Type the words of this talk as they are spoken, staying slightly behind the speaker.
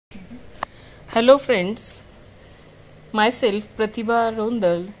Hello friends, myself Pratibha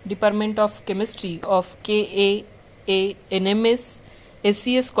Rondal, Department of Chemistry of KAANMS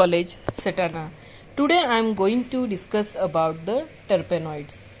SCS College, Satana. Today I am going to discuss about the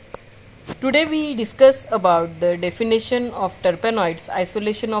terpenoids. Today we discuss about the definition of terpenoids,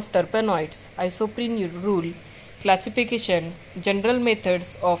 isolation of terpenoids, isoprene rule, classification, general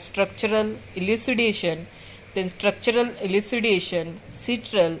methods of structural elucidation, then structural elucidation,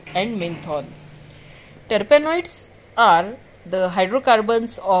 citral and menthol. Terpenoids are the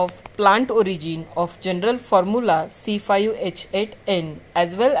hydrocarbons of plant origin of general formula C5H8N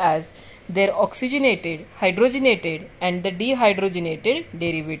as well as their oxygenated, hydrogenated and the dehydrogenated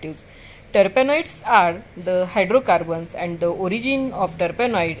derivatives. Terpenoids are the hydrocarbons and the origin of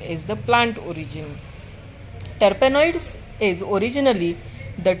terpenoid is the plant origin. Terpenoids is originally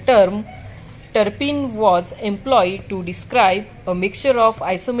the term terpene was employed to describe a mixture of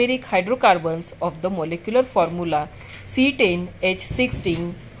isomeric hydrocarbons of the molecular formula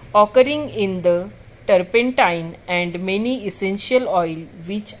C10H16 occurring in the turpentine and many essential oil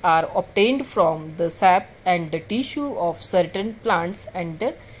which are obtained from the sap and the tissue of certain plants and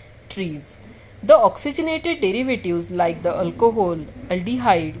the trees. The oxygenated derivatives like the alcohol,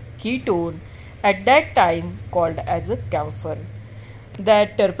 aldehyde, ketone at that time called as a camphor.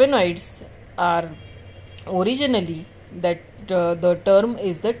 That terpenoids are originally the term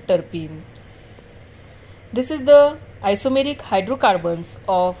is the terpene. This is the isomeric hydrocarbons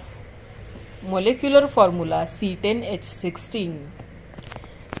of molecular formula C10H16.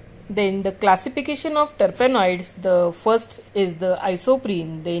 Then the classification of terpenoids, the first is the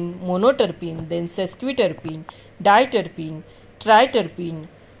isoprene, then monoterpene, then sesquiterpene, diterpene, triterpene,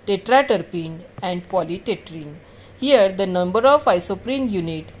 tetraterpene and polytetrene. Here the number of isoprene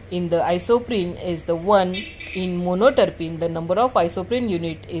unit in the isoprene is the 1, in monoterpene the number of isoprene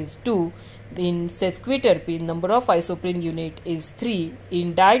unit is 2, in sesquiterpene number of isoprene unit is 3,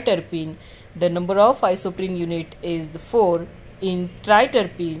 in diterpene the number of isoprene unit is 4, in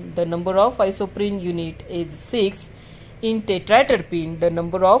triterpene the number of isoprene unit is 6, in tetraterpene the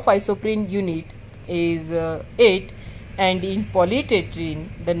number of isoprene unit is 8 and in polytetrene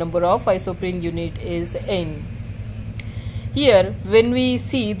the number of isoprene unit is n. Here, when we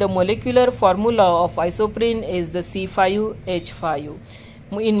see the molecular formula of isoprene is the C5H5.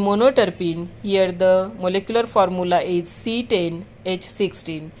 In monoterpene, here the molecular formula is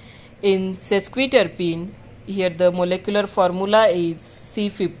C10H16. In sesquiterpene, here the molecular formula is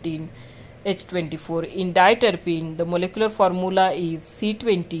C15H24. In diterpene, the molecular formula is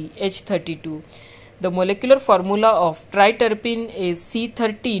C20H32. The molecular formula of triterpene is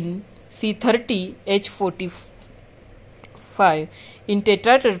C30H45. In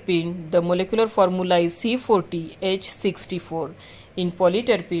tetraterpene, the molecular formula is C40H64. In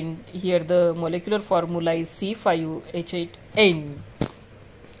polyterpene, here the molecular formula is C5H8N.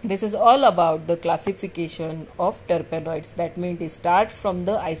 This is all about the classification of terpenoids. That means they start from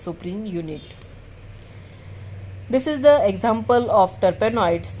the isoprene unit. This is the example of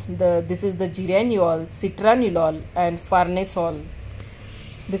terpenoids. This is the geraniol, citranilol and farnesol.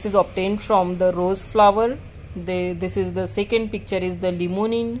 This is obtained from the rose flower. This is the second picture is the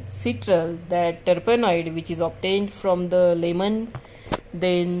limonene citral, that terpenoid which is obtained from the lemon.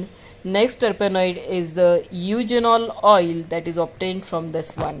 Then next terpenoid is the eugenol oil that is obtained from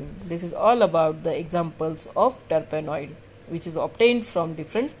this one. This is all about the examples of terpenoid which is obtained from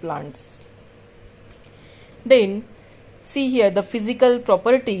different plants. Then see here the physical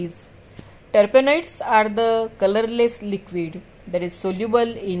properties. Terpenoids are the colorless liquid that is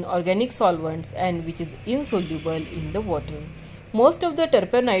soluble in organic solvents and which is insoluble in the water. Most of the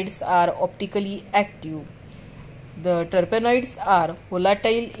terpenoids are optically active. The terpenoids are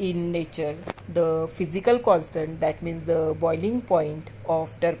volatile in nature. The physical constant, that means the boiling point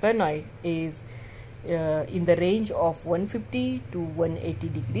of terpenoid, is in the range of 150 to 180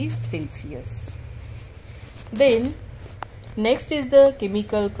 degrees Celsius. Then next is the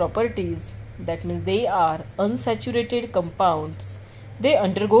chemical properties. That means they are unsaturated compounds. They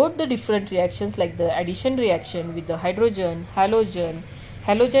undergo the different reactions like the addition reaction with the hydrogen, halogen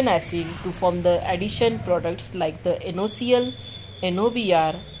acid to form the addition products like the NOCl,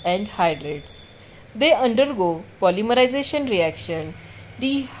 NOBr and hydrates. They undergo polymerization reaction,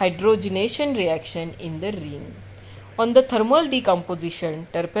 dehydrogenation reaction in the ring. On the thermal decomposition,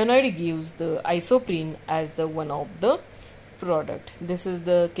 terpenoid gives the isoprene as the one of the product. This is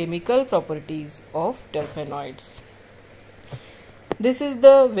the chemical properties of terpenoids. This is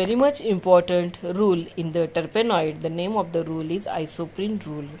the very much important rule in the terpenoid. The name of the rule is isoprene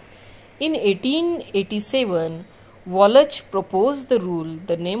rule. In 1887, Wallach proposed the rule.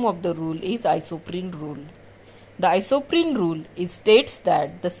 The name of the rule is isoprene rule. The isoprene rule states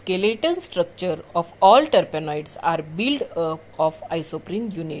that the skeleton structure of all terpenoids are built up of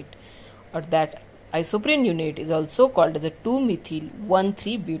isoprene unit, or that isoprene unit is also called as a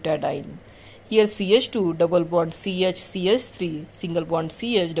 2-methyl-1,3-butadiene. Here CH2 double bond CH CH3 single bond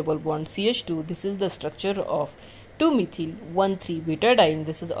CH double bond CH2. This is the structure of 2-methyl-1,3-butadiene.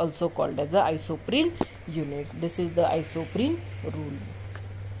 This is also called as the isoprene unit. This is the isoprene rule.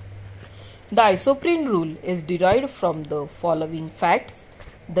 The isoprene rule is derived from the following facts.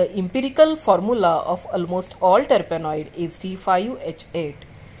 The empirical formula of almost all terpenoid is T5H8.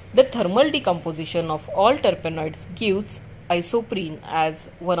 The thermal decomposition of all terpenoids gives isoprene as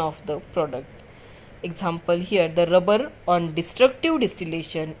one of the product. Example here, the rubber on destructive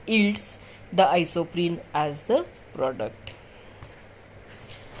distillation yields the isoprene as the product.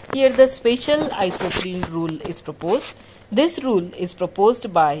 Here the special isoprene rule is proposed. This rule is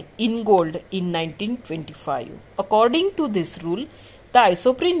proposed by Ingold in 1925. According to this rule, the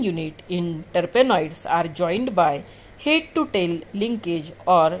isoprene unit in terpenoids are joined by head-to-tail linkage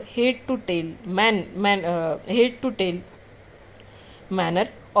or head-to-tail manner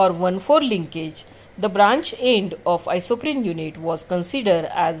or 1,4 linkage. The branch end of isoprene unit was considered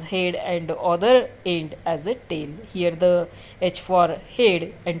as head and other end as a tail. Here the H for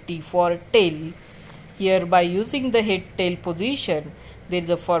head and T for tail. Here by using the head tail position, there is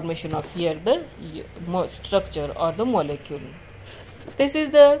a formation of here the structure or the molecule. This is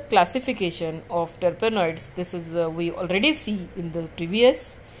the classification of terpenoids. This is we already see in the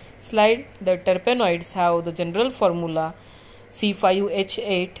previous slide. The terpenoids have the general formula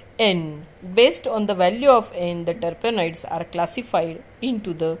C5H8N. Based on the value of N, the terpenoids are classified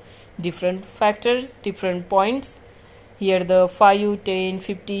into the different factors, different points. Here the 5, 10,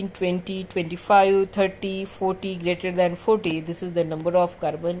 15, 20, 25, 30, 40, greater than 40. This is the number of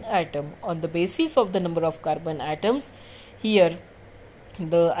carbon atom. On the basis of the number of carbon atoms, here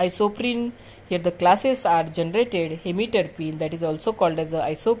the isoprene, here the classes are generated: hemiterpene, that is also called as the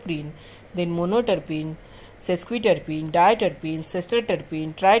isoprene, then monoterpene, sesquiterpene, diterpene,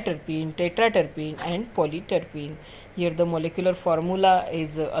 sesquiterpene, triterpene, tetraterpene and polyterpene. Here the molecular formula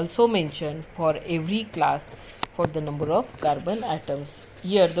is also mentioned for every class for the number of carbon atoms.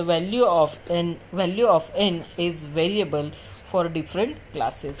 Here the value of N is variable for different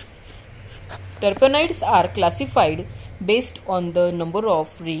classes. Terpenoids are classified based on the number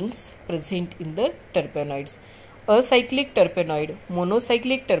of rings present in the terpenoids. Acyclic terpenoid,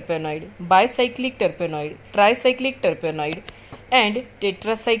 monocyclic terpenoid, bicyclic terpenoid, tricyclic terpenoid and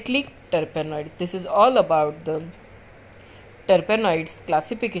tetracyclic terpenoids. This is all about the terpenoids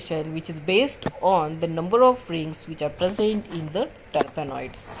classification, which is based on the number of rings which are present in the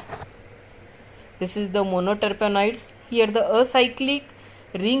terpenoids. This is the monoterpenoids. Here the acyclic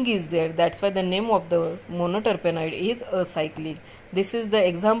ring is there, that's why the name of the monoterpenoid is acyclic. This is the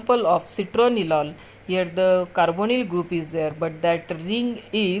example of citronellol. Here the carbonyl group is there, but that ring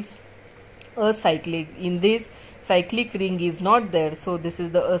is acyclic. In this, cyclic ring is not there, so this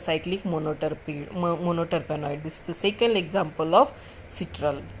is the acyclic monoterpenoid. This is the second example of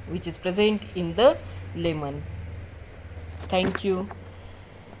citral, which is present in the lemon. Thank you.